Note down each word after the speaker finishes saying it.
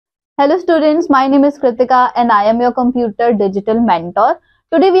Hello students, my name is Kritika and I am your computer digital mentor.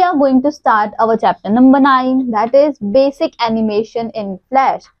 Today we are going to start our chapter number 9, that is basic animation in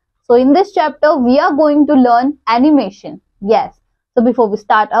Flash. So in this chapter we are going to learn animation. Yes. So before we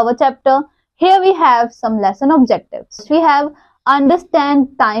start our chapter, here we have some lesson objectives. We have understand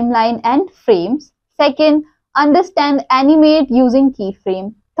timeline and frames. Second, understand animate using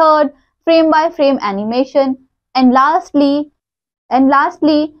keyframe. Third, frame by frame animation. And lastly,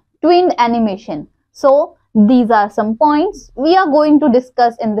 twinned animation. So these are some points we are going to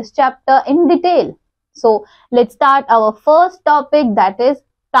discuss in this chapter in detail. So let's start our first topic, that is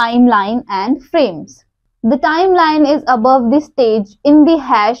timeline and frames. The timeline is above the stage in the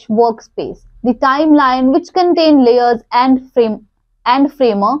hash workspace. The timeline, which contain layers and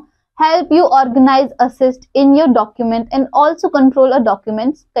framer, help you organize, assist in your document and also control a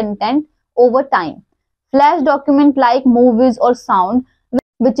document's content over time. Flash document like movies or sound,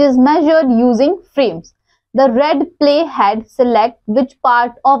 which is measured using frames. The red playhead select which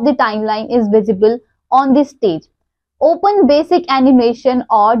part of the timeline is visible on the stage. Open basic animation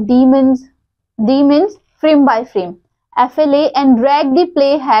or D-Mins frame by frame, FLA, and drag the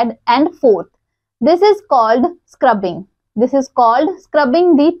playhead and forth. This is called scrubbing.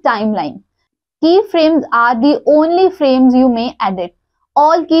 Scrubbing the timeline. Keyframes are the only frames you may edit.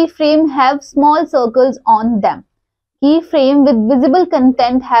 All keyframes have small circles on them. Keyframe with visible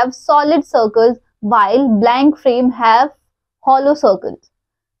content have solid circles, while blank frame have hollow circles.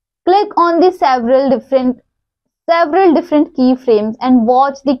 Click on the several different keyframes and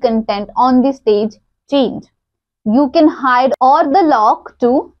watch the content on the stage change. You can hide or the lock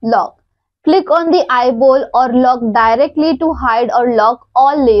to lock. Click on the eyeball or lock directly to hide or lock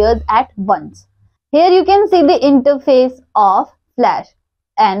all layers at once. Here you can see the interface of Flash.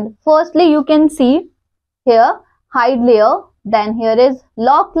 And firstly you can see here hide layer, then here is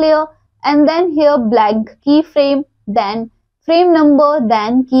lock layer, and then here blank keyframe, then frame number,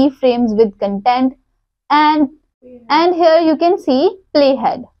 then keyframes with content, and here you can see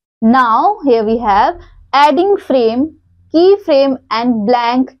playhead. Now here we have adding frame, keyframe and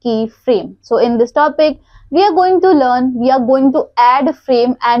blank keyframe. So in this topic we are going to add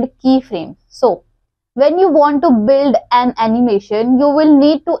frame and keyframe. So when you want to build an animation, you will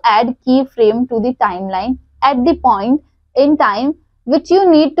need to add keyframe to the timeline at the point in time which you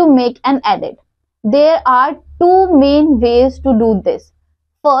need to make an edit. There are two main ways to do this.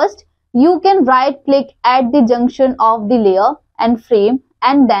 First, you can right click at the junction of the layer and frame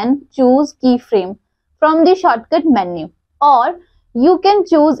and then choose keyframe from the shortcut menu, or you can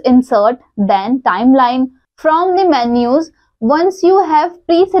choose insert then timeline from the menus. Once you have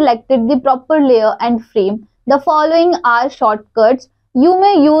pre-selected the proper layer and frame, the following are shortcuts you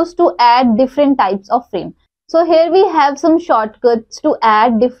may use to add different types of frame. So here we have some shortcuts to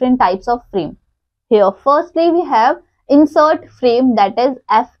add different types of frame. Here firstly we have insert frame, that is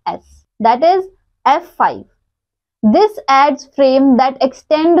FS, that is F5. This adds frame that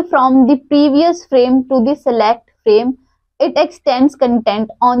extend from the previous frame to the select frame. It extends content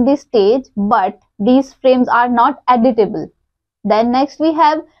on the stage, but these frames are not editable. Then next we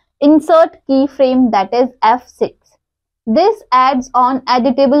have insert keyframe, that is F6. This adds on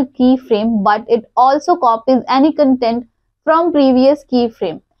editable keyframe, but it also copies any content from previous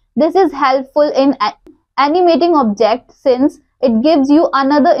keyframe. This is helpful in animating object since it gives you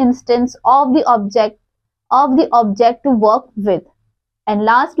another instance of the object to work with. And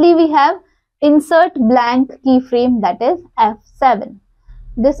lastly we have insert blank keyframe, that is F7.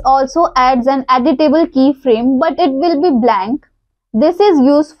 This also adds an editable keyframe, but it will be blank. This is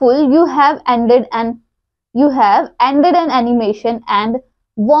useful. You have ended an animation and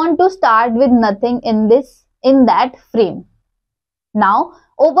want to start with nothing in that frame. Now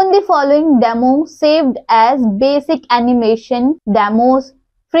open the following demo saved as basic animation demos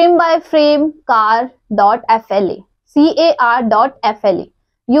frame by frame car.fla.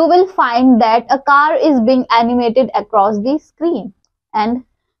 You will find that a car is being animated across the screen, and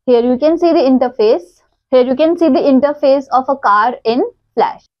here you can see the interface. Of a car in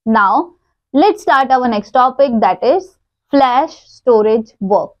Flash. Now let's start our next topic, that is Flash storage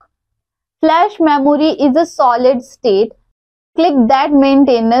work. Flash memory is a solid state click that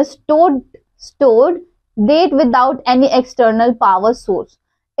maintains stored date without any external power source.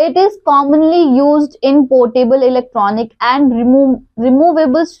 It is commonly used in portable electronic and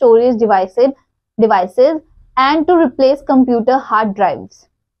removable storage devices and to replace computer hard drives.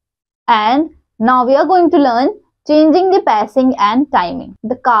 And now we are going to learn changing the pacing and timing.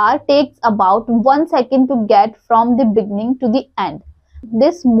 The car takes about 1 second to get from the beginning to the end.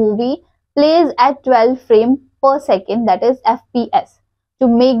 This movie plays at 12 frames per second, that is FPS. To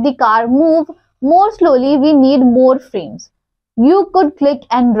make the car move more slowly, we need more frames. You could click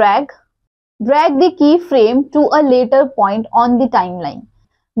and drag the keyframe to a later point on the timeline.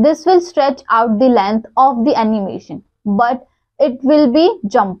 This will stretch out the length of the animation, but it will be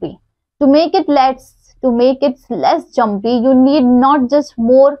jumpy. To make it less jumpy, you need not just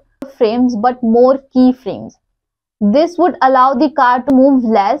more frames but more keyframes. This would allow the car to move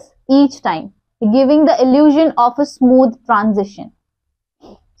less each time, giving the illusion of a smooth transition.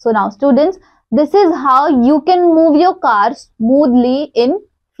 So now students, this is how you can move your car smoothly in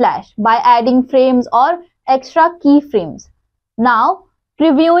Flash by adding frames or extra keyframes. Now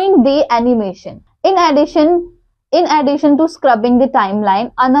previewing the animation. In addition to scrubbing the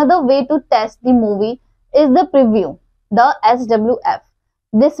timeline, another way to test the movie is the preview, the SWF.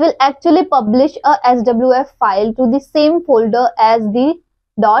 This will actually publish a SWF file to the same folder as the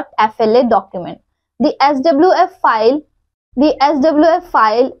 .fla document. The SWF file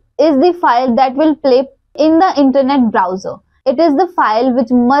is the file that will play in the internet browser. It is the file which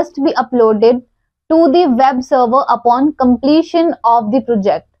must be uploaded to the web server upon completion of the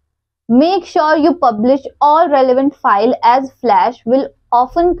project. Make sure you publish all relevant files, as Flash will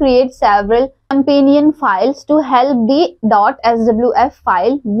often create several companion files to help the .swf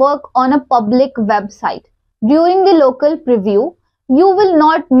file work on a public website. During the local preview, you will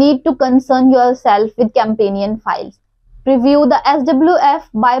not need to concern yourself with companion files. Preview the SWF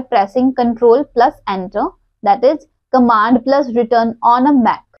by pressing Ctrl plus Enter, that is Command plus Return on a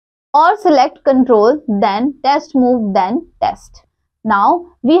Mac, or select Control, then Test Move, then Test.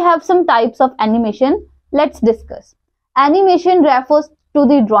 Now we have some types of animation. Let's discuss. Animation refers to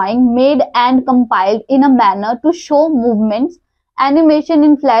the drawing made and compiled in a manner to show movements. Animation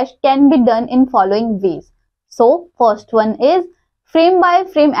in Flash can be done in following ways. So first one is frame by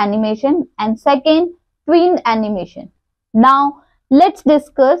frame animation and second twinned animation. Now let's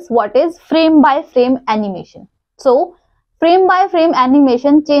discuss what is frame by frame animation. So frame by frame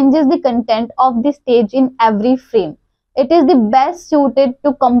animation changes the content of the stage in every frame. It is the best suited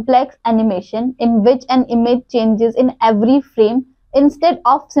to complex animation in which an image changes in every frame instead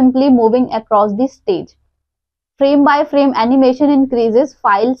of simply moving across the stage. Frame by frame animation increases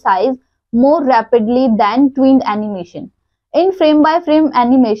file size more rapidly than twinned animation. In frame by frame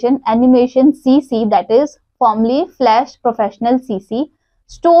animation, animation CC, that is formerly Flash Professional CC,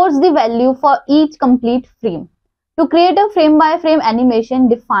 stores the value for each complete frame. To create a frame by frame animation,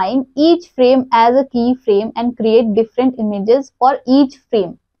 define each frame as a keyframe and create different images for each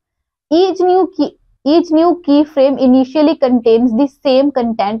frame. Each new keyframe initially contains the same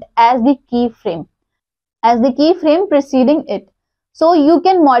content as the keyframe preceding it. So you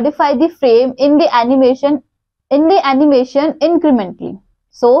can modify the frame in the animation incrementally.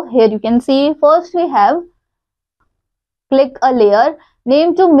 So here you can see, first we have click a layer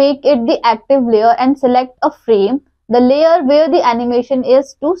name to make it the active layer and select a frame, the layer where the animation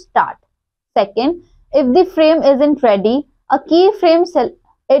is to start. Second, if the frame isn't ready,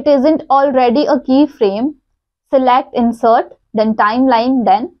 it isn't already a keyframe, select insert, then timeline,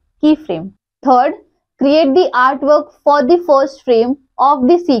 then keyframe. Third, create the artwork for the first frame of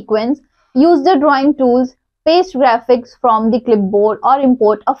the sequence. Use the drawing tools, paste graphics from the clipboard or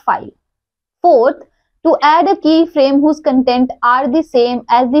import a file. Fourth, to add a keyframe whose content are the same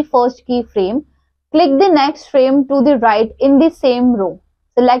as the first keyframe, click the next frame to the right in the same row.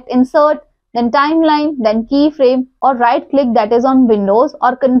 Select insert, then timeline, then keyframe, or right click, that is on Windows,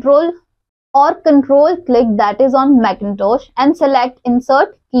 or control click, that is on Macintosh, and select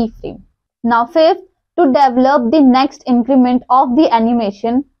insert keyframe. Now fifth, to develop the next increment of the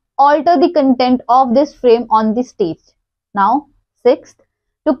animation, alter the content of this frame on the stage. Now sixth,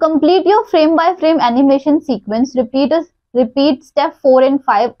 to complete your frame by frame animation sequence, repeat step 4 and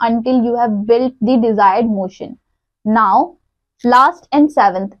 5 until you have built the desired motion. Now last and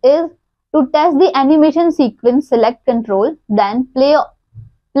seventh is to test the animation sequence, select Control, then play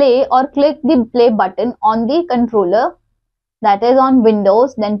or click the play button on the controller, that is on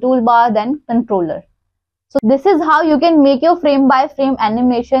Windows, then toolbar, then controller. So this is how you can make your frame by frame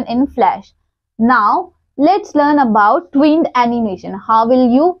animation in Flash. Now let's learn about twinned animation. How will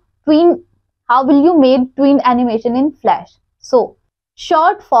you make twinned animation in Flash? So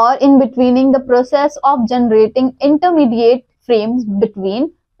short for in-betweening, the process of generating intermediate frames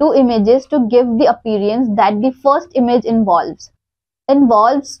between two images to give the appearance that the first image involves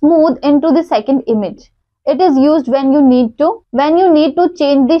smooth into the second image. It is used when you need to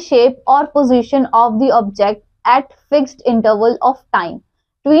change the shape or position of the object at fixed interval of time.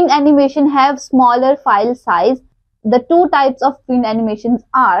 Twinned animation have smaller file size. The two types of twinned animations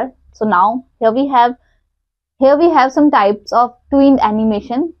are, so now here we Here we have some types of twinned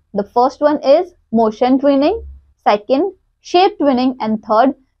animation. The first one is motion twinning, second shape twinning, and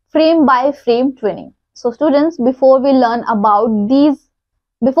third frame by frame twinning. So students, before we learn about these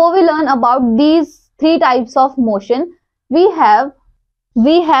three types of motion, we have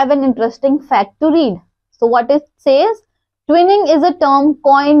an interesting fact to read. So what it says, twinning is a term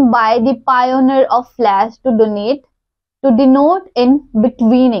coined by the pioneer of Flash to denote in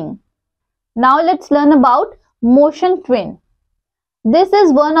betweening. Now let's learn about motion twin. This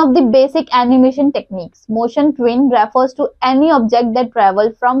is one of the basic animation techniques. Motion twin refers to any object that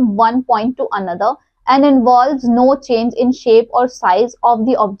travels from one point to another and involves no change in shape or size of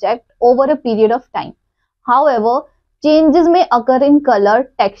the object over a period of time. However, changes may occur in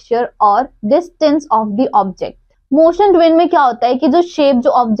color, texture or distance of the object. Motion twin में क्या होता है कि जो shape जो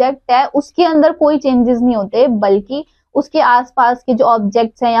object है उसके अंदर कोई चेंजेस नहीं होते, बल्कि उसके आसपास के जो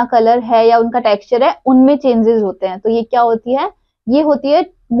ऑब्जेक्ट्स हैं या कलर है या उनका टेक्सचर है उनमें चेंजेस होते हैं. तो ये क्या होती है? ये होती है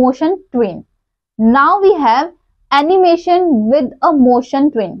motion twin. Now we have animation with a motion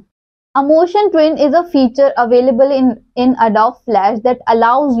twin. A motion twin is a feature available in Adobe Flash that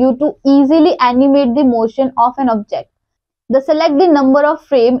allows you to easily animate the motion of an object. Select the number of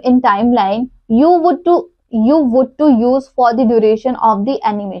frames in timeline you would to use for the duration of the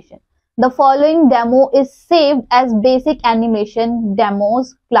animation. The following demo is saved as basic animation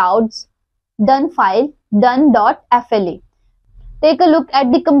demos clouds done file done.fla. Take a look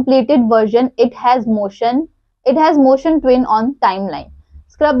at the completed version. It has motion twin on timeline.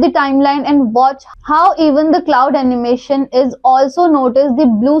 Scrub the timeline and watch how even the cloud animation is. Also notice the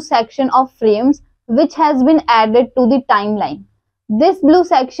blue section of frames which has been added to the timeline. This blue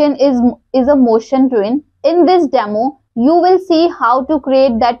section is a motion twin. In this demo, you will see how to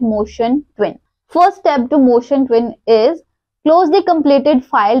create that motion twin. First step to motion twin is close the completed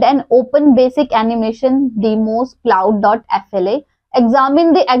file and open basic animation demos cloud.fla.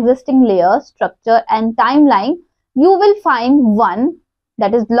 Examine the existing layer, structure and timeline. You will find one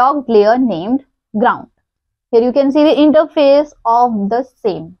that is logged layer named ground. Here you can see the interface of the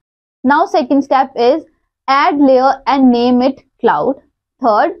same. Now second step is add layer and name it cloud.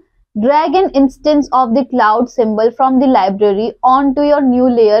 Third, drag an instance of the cloud symbol from the library onto your new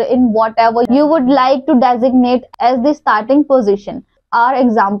layer in whatever you would like to designate as the starting position. Our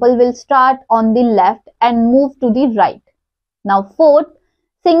example will start on the left and move to the right. Now fourth,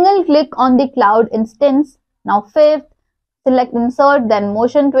 single click on the cloud instance. Now fifth, select insert then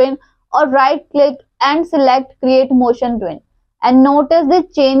motion twin, or right click and select create motion twin, and notice the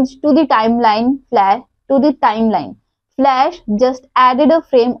change to the timeline. Flash just added a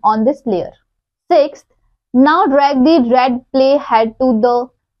frame on this layer. Sixth, now drag the red play head to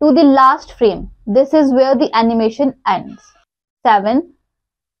the last frame. This is where the animation ends. 7.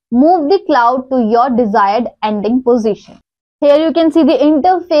 Move the cloud to your desired ending position. Here you can see the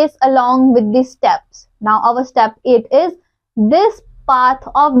interface along with the steps. Now our step 8 is this path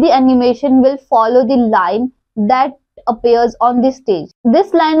of the animation will follow the line that appears on the stage.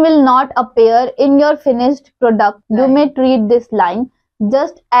 This line will not appear in your finished product. You may treat this line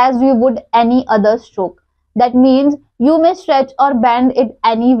just as you would any other stroke. That means you may stretch or bend it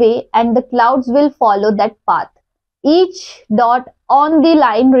any way and the clouds will follow that path. Each dot on the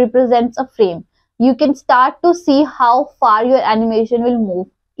line represents a frame. You can start to see how far your animation will move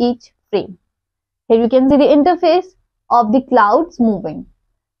each frame. Here you can see the interface of the clouds moving.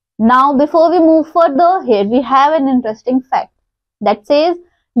 Now before we move further, here we have an interesting fact that says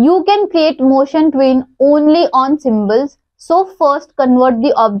you can create motion twin only on symbols. So first convert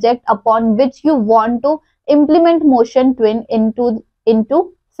the object upon which you want to implement motion twin into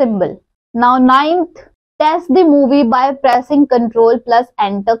symbol. Now 9th, test the movie by pressing Ctrl plus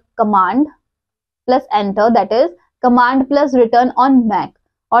Enter command plus Enter, that is command plus return on Mac,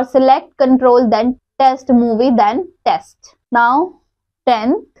 or select Ctrl then test movie then test. Now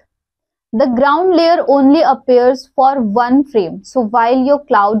 10th, the ground layer only appears for one frame. So while your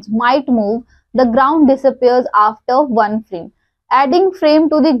clouds might move, the ground disappears after one frame. Adding frame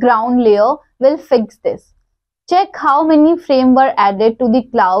to the ground layer will fix this. Check how many frames were added to the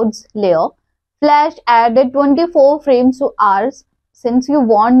clouds layer. Flash added 24 frames to ours. Since you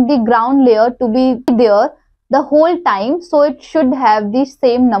want the ground layer to be there the whole time, so it should have the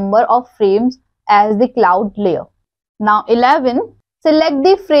same number of frames as the cloud layer. Now 11. Select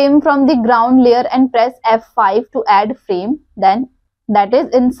the frame from the ground layer and press F5 to add frame, then that is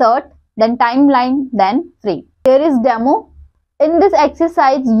insert, then timeline, then frame. Here is demo. In this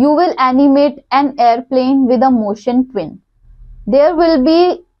exercise, you will animate an airplane with a motion twin. There will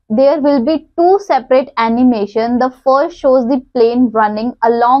be two separate animations. The first shows the plane running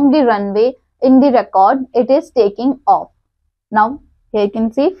along the runway in the record, it is taking off. Now here you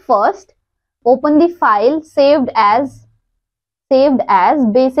can see, first open the file saved as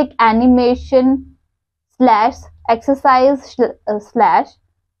basic animation slash exercise slash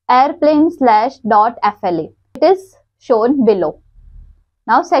airplane slash .fla. It is shown below.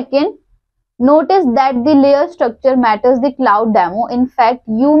 Now second, notice that the layer structure matters the cloud demo. In fact,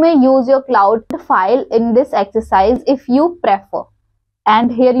 you may use your cloud file in this exercise if you prefer.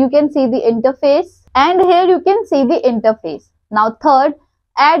 And here you can see the interface. Now third,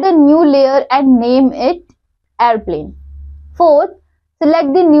 add a new layer and name it airplane. Fourth,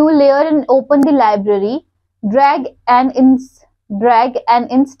 select the new layer and open the library. Drag an instance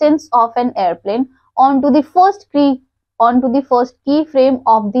of an airplane onto the first keyframe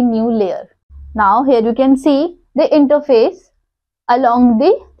of the new layer. Now here you can see the interface along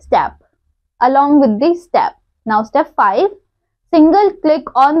with the step. Now step 5, single click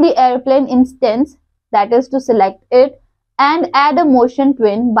on the airplane instance, that is to select it, and add a motion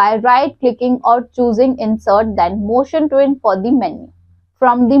twin by right clicking or choosing insert then motion twin from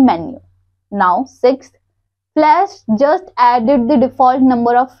the menu. Now 6th, Flash just added the default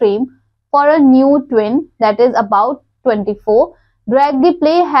number of frame for a new twin, that is about 24. Drag the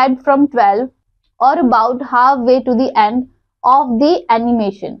playhead from 12 or about halfway to the end of the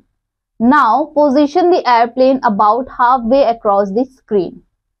animation. Now position the airplane about halfway across the screen.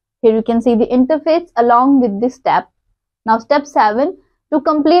 Here you can see the interface along with the step. Now step 7, to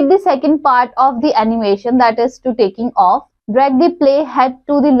complete the second part of the animation, that is to taking off, drag the playhead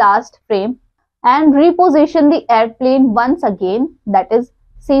to the last frame and reposition the airplane once again, that is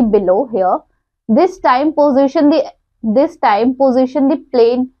see below here. This time position the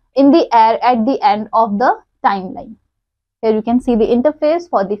plane in the air at the end of the timeline. Here you can see the interface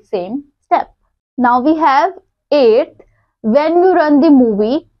for the same step. Now we have 8th, when you run the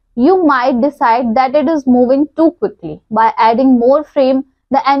movie, you might decide that it is moving too quickly. By adding more frame,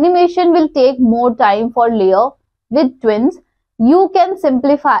 the animation will take more time for layer with twins. You can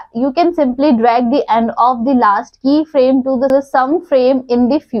simply drag the end of the last keyframe to the some frame in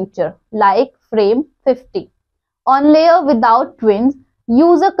the future, like frame 50. On layer without twins,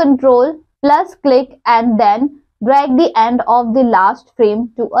 use a Ctrl plus click and then drag the end of the last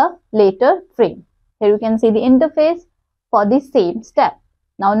frame to a later frame. Here you can see the interface for the same step.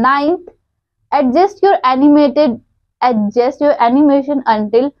 Now 9th, adjust your animation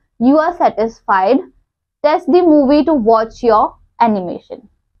until you are satisfied. Test the movie to watch your animation.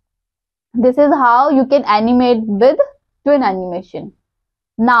 This is how you can animate with twin animation.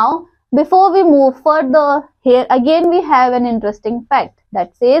 Now before we move further, here again we have an interesting fact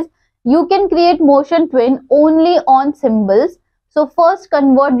that says you can create motion twin only on symbols. So first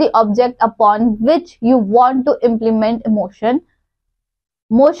convert the object upon which you want to implement a motion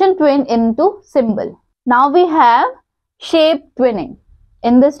twin into symbol. Now we have shape twinning.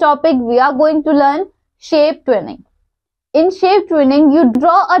 In this topic we are going to learn shape twinning. In shape twinning, you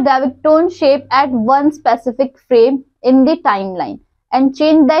draw a David-tone shape at one specific frame in the timeline and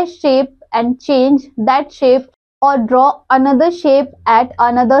change that shape or draw another shape at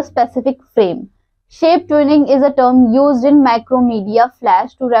another specific frame. Shape twinning is a term used in Macromedia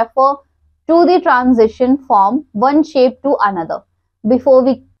Flash to refer to the transition from one shape to another. Before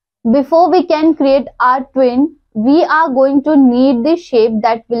we can create our twin, we are going to need the shape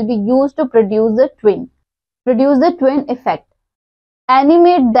that will be used to produce the twin effect.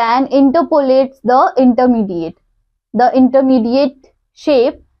 Animate then interpolates the intermediate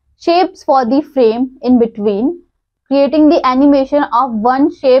shapes for the frame in between, creating the animation of one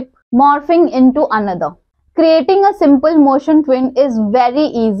shape morphing into another. Creating a simple motion twin is very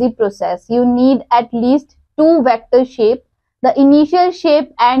easy process. You need at least two vector shapes, the initial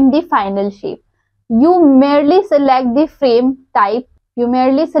shape and the final shape. You merely select the frame type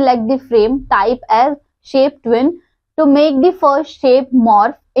as shape twin to make the first shape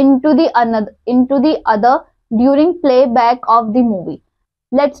morph into the other during playback of the movie.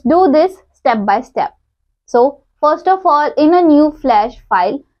 Let's do this step by step. So first of all, in a new Flash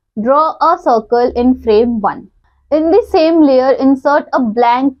file, draw a circle in frame 1. In the same layer, insert a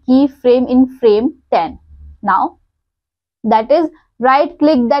blank keyframe in frame 10. Now, that is, right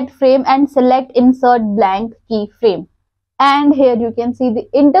click that frame and select insert blank keyframe. And here you can see the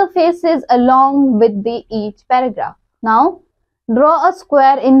interfaces along with each paragraph. Now, draw a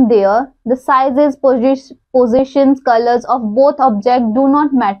square in there. The sizes, positions, colors of both objects do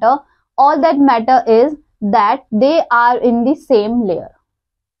not matter. All that matter is that they are in the same layer.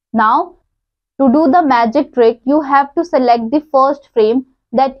 Now, to do the magic trick, you have to select the first frame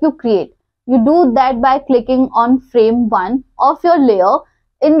that you create. You do that by clicking on frame 1 of your layer.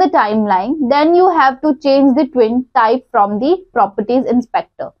 in the timeline, then you have to change the twin type from the properties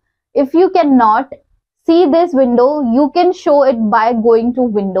inspector. If you cannot see this window, you can show it by going to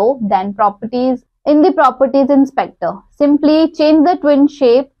window, then properties. In the properties inspector, simply change the twin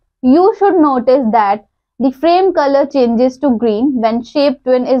shape. You should notice that the frame color changes to green when shape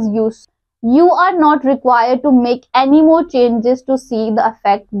twin is used. You are not required to make any more changes to see the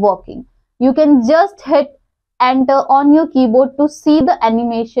effect working. You can just hit enter on your keyboard to see the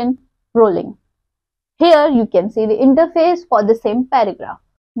animation rolling. Here you can see the interface for the same paragraph.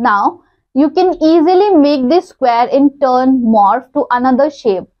 Now you can easily make this square in turn morph to another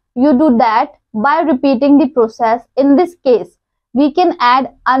shape. You do that by repeating the process. In this case, we can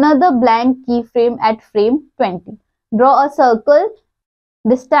add another blank keyframe at frame 20. Draw a circle,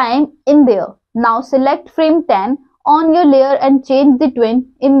 this time in there. Now select frame 10 on your layer and change the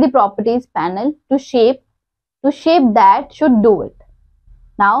twin in the properties panel to shape that should do it.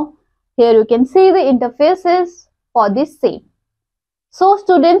 Now here you can see the interfaces for this same. So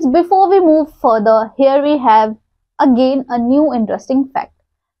students, before we move further, here we have again a new interesting fact.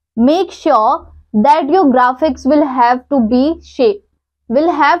 Make sure that your graphics will have to be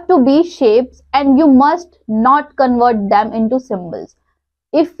shapes and you must not convert them into symbols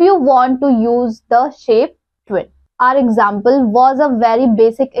if you want to use the shape twin. Our example was a very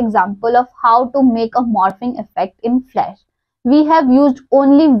basic example of how to make a morphing effect in Flash. We have used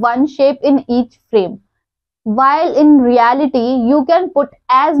only one shape in each frame, while in reality you can put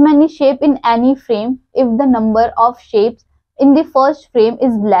as many shapes in any frame. If the number of shapes in the first frame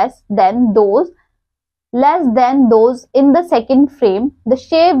is less than those in the second frame, the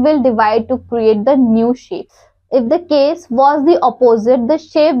shape will divide to create the new shape. If the case was the opposite, the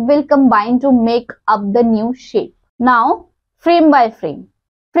shape will combine to make up the new shape. Now, frame by frame.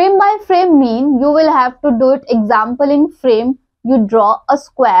 Frame by frame mean you will have to do it. Example, in frame you draw a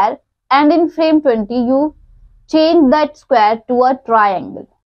square and in frame 20 you change that square to a triangle.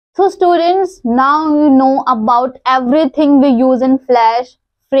 So students, now you know about everything we use in Flash: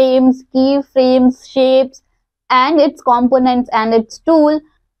 frames, keyframes, shapes and its components and its tool.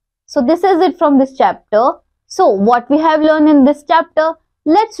 So this is it from this chapter. So what we have learned in this chapter,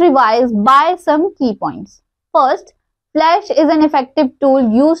 let's revise by some key points. First, Flash is an effective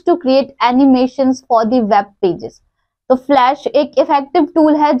tool used to create animations for the web pages. तो Flash एक effective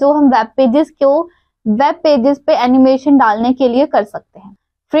tool है जो हम web pages को web pages पे animation डालने के लिए कर सकते हैं.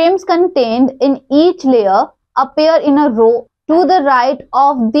 Frames contained in each layer appear in a row to the right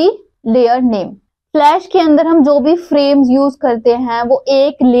of the layer name. Flash के अंदर हम जो भी frames use करते हैं वो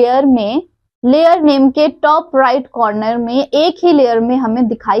एक layer में layer name के top right corner में एक ही layer में हमें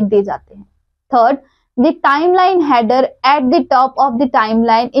दिखाई दे जाते हैं. Third, the timeline header at the top of the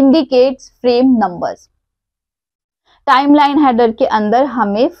timeline indicates frame numbers. Timeline header के अंदर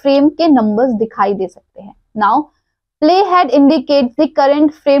हमें frame के numbers दिखाई दे सकते हैं. Now, playhead indicates the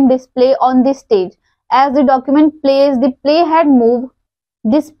current frame display on the stage. As the document plays, the playhead move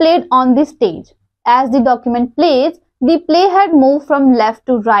displayed on the stage. As the document plays, the playhead move from left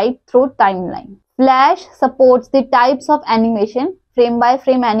to right through timeline. Flash supports the types of animation: frame by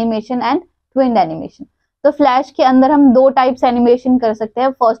frame animation and twinned animation. तो Flash के अंदर हम दो types animation कर सकते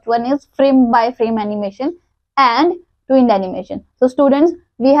हैं. First one is frame by frame animation and twinned animation. So students,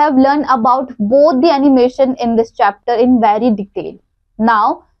 we have learned about both the animation in this chapter in very detail.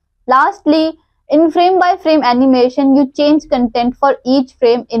 Now, lastly, in frame by frame animation, you change content for each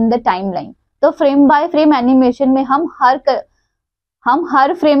frame in the timeline. तो frame by frame animation में हम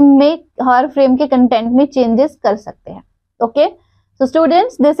हर frame के content में changes कर सकते हैं. Okay? So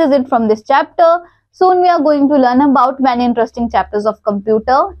students, this is it from this chapter. Soon we are going to learn about many interesting chapters of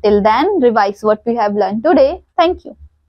computer. Till then, revise what we have learned today. Thank you.